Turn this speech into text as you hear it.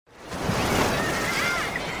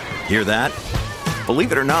Hear that?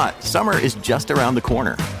 Believe it or not, summer is just around the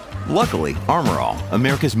corner. Luckily, Armor All,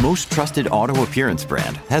 America's most trusted auto appearance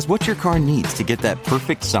brand, has what your car needs to get that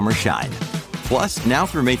perfect summer shine. Plus, now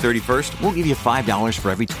through May 31st, we'll give you $5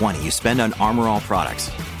 for every $20 you spend on Armor All products.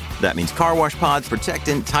 That means car wash pods,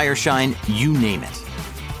 protectant, tire shine, you name it.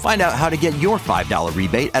 Find out how to get your $5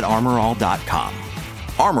 rebate at armorall.com.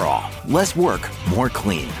 Armor All, less work, more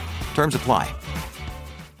clean. Terms apply.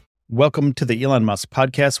 Welcome to the Elon Musk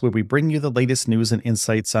podcast, where we bring you the latest news and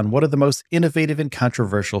insights on one of the most innovative and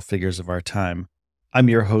controversial figures of our time. I'm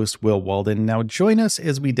your host, Will Walden. Now join us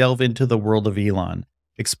as we delve into the world of Elon,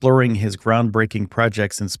 exploring his groundbreaking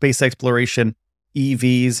projects in space exploration,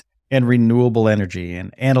 EVs, and renewable energy,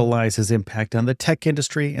 and analyze his impact on the tech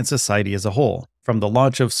industry and society as a whole. From the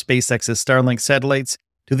launch of SpaceX's Starlink satellites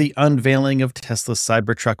to the unveiling of Tesla's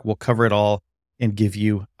Cybertruck, we'll cover it all and give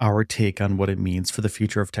you our take on what it means for the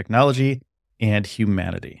future of technology and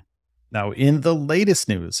humanity. Now, in the latest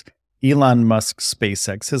news, Elon Musk's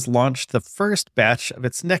SpaceX has launched the first batch of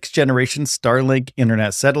its next-generation Starlink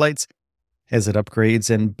internet satellites as it upgrades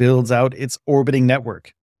and builds out its orbiting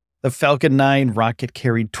network. The Falcon 9 rocket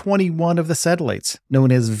carried 21 of the satellites,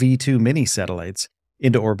 known as V2 mini satellites,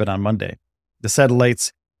 into orbit on Monday. The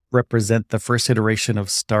satellites represent the first iteration of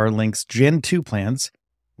Starlink's Gen 2 plans,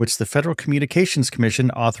 which the Federal Communications Commission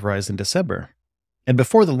authorized in December. And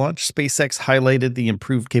before the launch, SpaceX highlighted the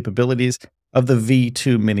improved capabilities of the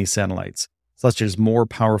V2 mini satellites, such as more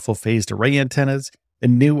powerful phased array antennas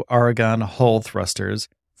and new Argon hull thrusters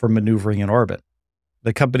for maneuvering in orbit.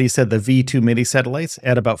 The company said the V2 mini satellites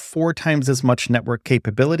add about 4 times as much network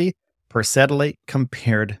capability per satellite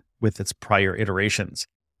compared with its prior iterations.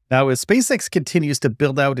 Now, as SpaceX continues to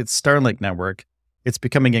build out its Starlink network, it's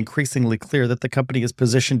becoming increasingly clear that the company is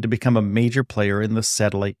positioned to become a major player in the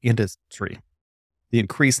satellite industry. The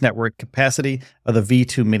increased network capacity of the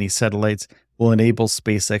V2 mini satellites will enable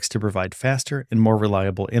SpaceX to provide faster and more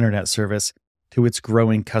reliable internet service to its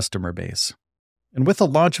growing customer base. And with the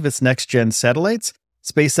launch of its next-gen satellites,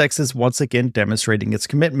 SpaceX is once again demonstrating its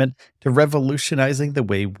commitment to revolutionizing the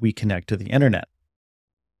way we connect to the internet.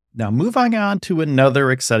 Now, moving on to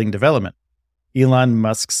another exciting development. Elon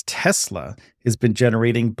Musk's Tesla has been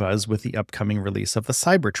generating buzz with the upcoming release of the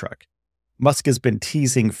Cybertruck. Musk has been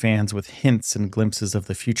teasing fans with hints and glimpses of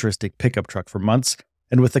the futuristic pickup truck for months,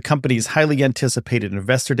 and with the company's highly anticipated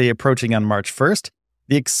Investor Day approaching on March 1st,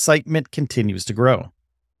 the excitement continues to grow.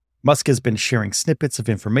 Musk has been sharing snippets of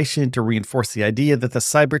information to reinforce the idea that the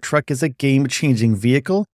Cybertruck is a game-changing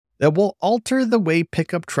vehicle that will alter the way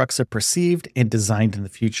pickup trucks are perceived and designed in the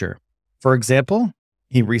future. For example,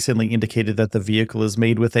 he recently indicated that the vehicle is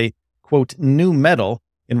made with a, quote, new metal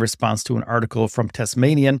in response to an article from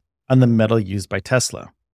Tasmanian on the metal used by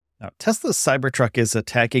Tesla. Now, Tesla's Cybertruck is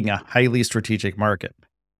attacking a highly strategic market,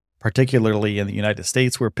 particularly in the United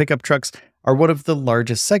States, where pickup trucks are one of the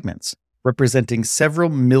largest segments, representing several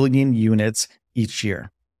million units each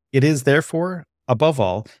year. It is, therefore, above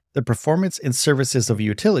all, the performance and services of a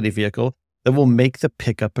utility vehicle that will make the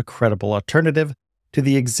pickup a credible alternative to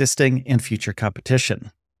the existing and future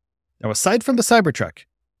competition. Now, aside from the Cybertruck,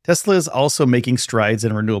 Tesla is also making strides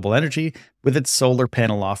in renewable energy with its solar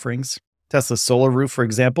panel offerings. Tesla's Solar Roof, for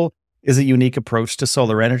example, is a unique approach to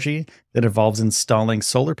solar energy that involves installing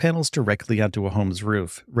solar panels directly onto a home's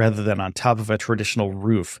roof, rather than on top of a traditional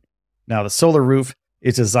roof. Now, the Solar Roof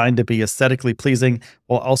is designed to be aesthetically pleasing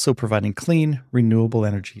while also providing clean, renewable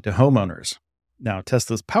energy to homeowners. Now,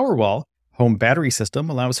 Tesla's Powerwall home battery system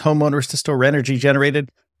allows homeowners to store energy generated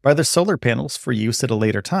by their solar panels for use at a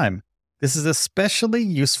later time. This is especially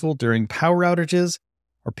useful during power outages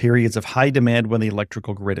or periods of high demand when the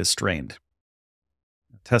electrical grid is strained.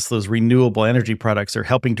 Tesla's renewable energy products are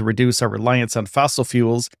helping to reduce our reliance on fossil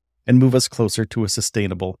fuels and move us closer to a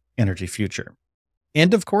sustainable energy future.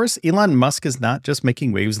 And of course, Elon Musk is not just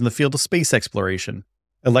making waves in the field of space exploration,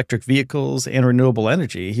 electric vehicles, and renewable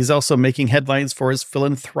energy. He's also making headlines for his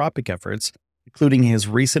philanthropic efforts, including his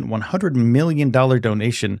recent $100 million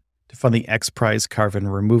donation to fund the X Prize carbon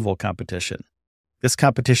removal competition. This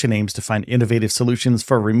competition aims to find innovative solutions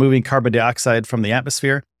for removing carbon dioxide from the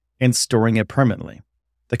atmosphere and storing it permanently.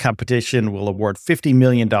 The competition will award $50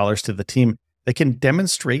 million to the team that can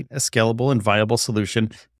demonstrate a scalable and viable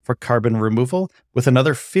solution for carbon removal, with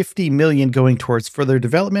another $50 million going towards further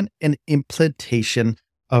development and implementation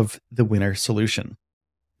of the winner solution.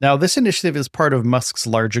 Now, this initiative is part of Musk's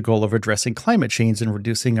larger goal of addressing climate change and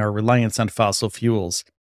reducing our reliance on fossil fuels.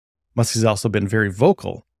 Musk has also been very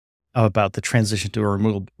vocal about the transition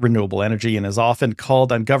to renewable energy and has often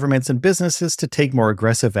called on governments and businesses to take more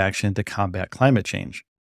aggressive action to combat climate change.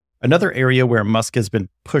 Another area where Musk has been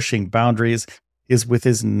pushing boundaries is with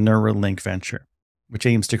his Neuralink venture, which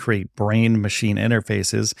aims to create brain-machine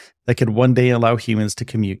interfaces that could one day allow humans to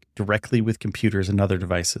commute directly with computers and other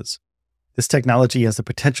devices. This technology has the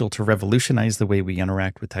potential to revolutionize the way we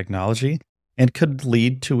interact with technology and could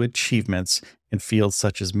lead to achievements in fields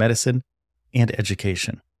such as medicine and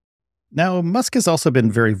education. Now, Musk has also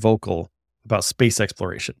been very vocal about space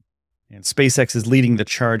exploration, and SpaceX is leading the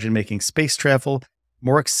charge in making space travel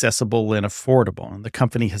more accessible and affordable. And the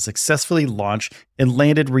company has successfully launched and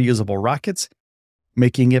landed reusable rockets,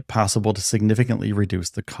 making it possible to significantly reduce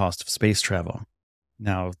the cost of space travel.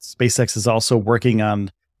 Now, SpaceX is also working on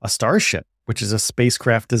a Starship, which is a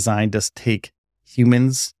spacecraft designed to take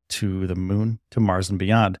humans to the moon, to Mars, and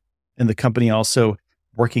beyond. And the company also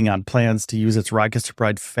working on plans to use its rockets to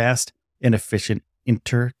provide fast and efficient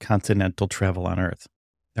intercontinental travel on Earth.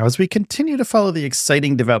 Now, as we continue to follow the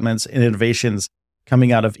exciting developments and innovations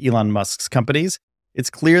coming out of Elon Musk's companies, it's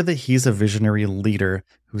clear that he's a visionary leader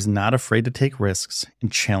who's not afraid to take risks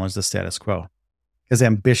and challenge the status quo. His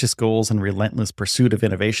ambitious goals and relentless pursuit of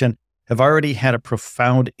innovation have already had a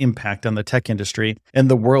profound impact on the tech industry and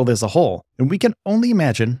the world as a whole, and we can only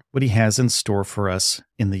imagine what he has in store for us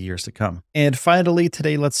in the years to come. And finally,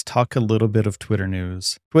 today, let's talk a little bit of Twitter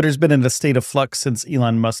news. Twitter's been in a state of flux since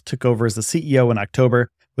Elon Musk took over as the CEO in October,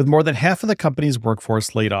 with more than half of the company's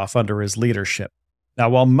workforce laid off under his leadership. Now,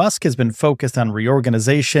 while Musk has been focused on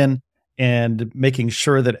reorganization and making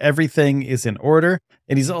sure that everything is in order,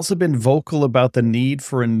 and he's also been vocal about the need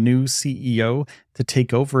for a new CEO to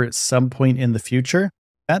take over at some point in the future,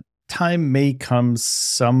 that time may come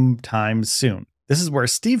sometime soon. This is where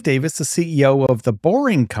Steve Davis, the CEO of The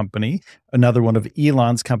Boring Company, another one of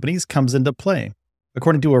Elon's companies, comes into play.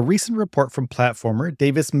 According to a recent report from Platformer,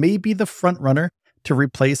 Davis may be the frontrunner to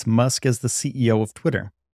replace Musk as the CEO of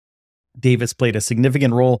Twitter. Davis played a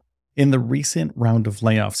significant role in the recent round of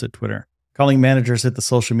layoffs at Twitter, calling managers at the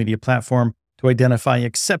social media platform to identify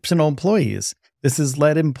exceptional employees. This has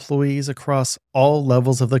led employees across all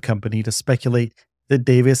levels of the company to speculate that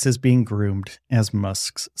Davis is being groomed as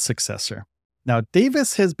Musk's successor. Now,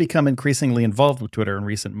 Davis has become increasingly involved with Twitter in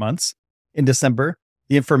recent months. In December,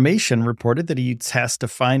 The Information reported that he has to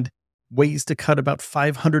find ways to cut about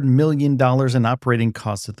 $500 million in operating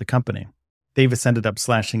costs at the company. Davis ended up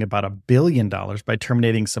slashing about $1 billion by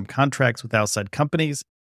terminating some contracts with outside companies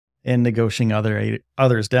and negotiating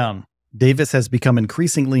others down. Davis has become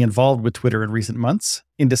increasingly involved with Twitter in recent months.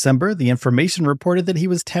 In December, The Information reported that he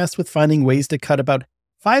was tasked with finding ways to cut about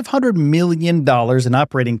 $500 million in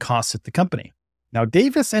operating costs at the company. Now,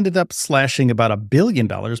 Davis ended up slashing about $1 billion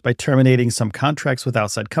by terminating some contracts with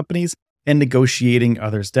outside companies and negotiating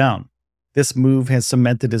others down. This move has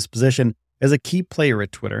cemented his position as a key player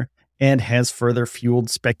at Twitter and has further fueled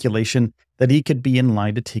speculation that he could be in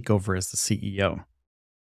line to take over as the CEO.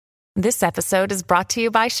 This episode is brought to you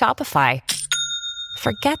by Shopify.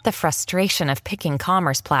 Forget the frustration of picking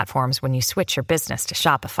commerce platforms when you switch your business to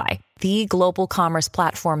Shopify, the global commerce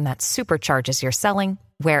platform that supercharges your selling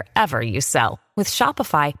wherever you sell. With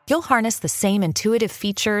Shopify, you'll harness the same intuitive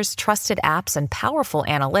features, trusted apps, and powerful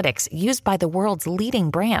analytics used by the world's leading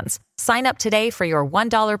brands. Sign up today for your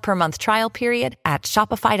 $1 per month trial period at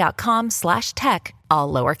shopify.com/tech,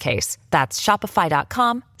 all lowercase. That's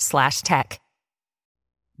shopify.com/tech.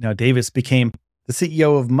 Now, Davis became the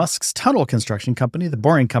CEO of Musk's tunnel construction company, The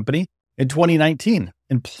Boring Company, in 2019.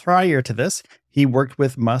 And prior to this, he worked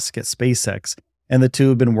with Musk at SpaceX, and the two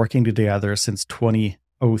have been working together since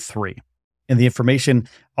 2003. And The Information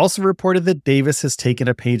also reported that Davis has taken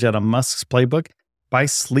a page out of Musk's playbook by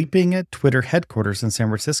sleeping at Twitter headquarters in San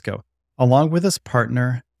Francisco, along with his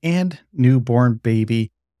partner and newborn baby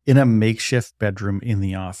in a makeshift bedroom in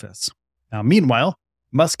the office. Now, meanwhile,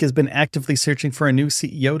 Musk has been actively searching for a new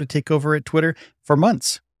CEO to take over at Twitter for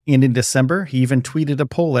months. And in December, he even tweeted a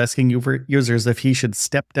poll asking users if he should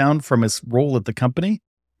step down from his role at the company,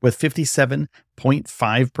 with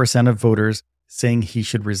 57.5% of voters saying he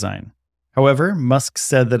should resign. However, Musk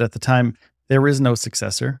said that at the time, there is no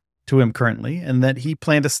successor to him currently, and that he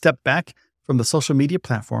planned to step back from the social media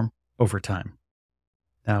platform over time.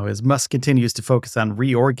 Now, as Musk continues to focus on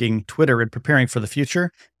reorging Twitter and preparing for the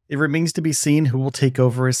future, it remains to be seen who will take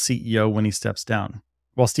over as CEO when he steps down.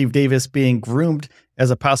 While Steve Davis being groomed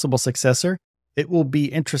as a possible successor, it will be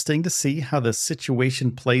interesting to see how the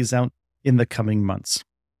situation plays out in the coming months.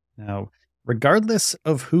 Now, regardless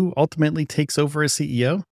of who ultimately takes over as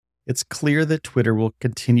CEO, it's clear that Twitter will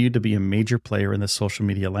continue to be a major player in the social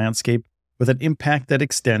media landscape with an impact that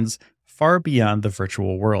extends far beyond the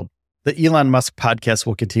virtual world. The Elon Musk podcast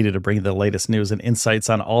will continue to bring the latest news and insights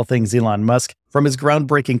on all things Elon Musk, from his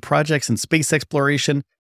groundbreaking projects in space exploration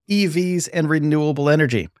EVs, and renewable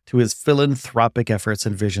energy to his philanthropic efforts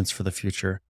and visions for the future.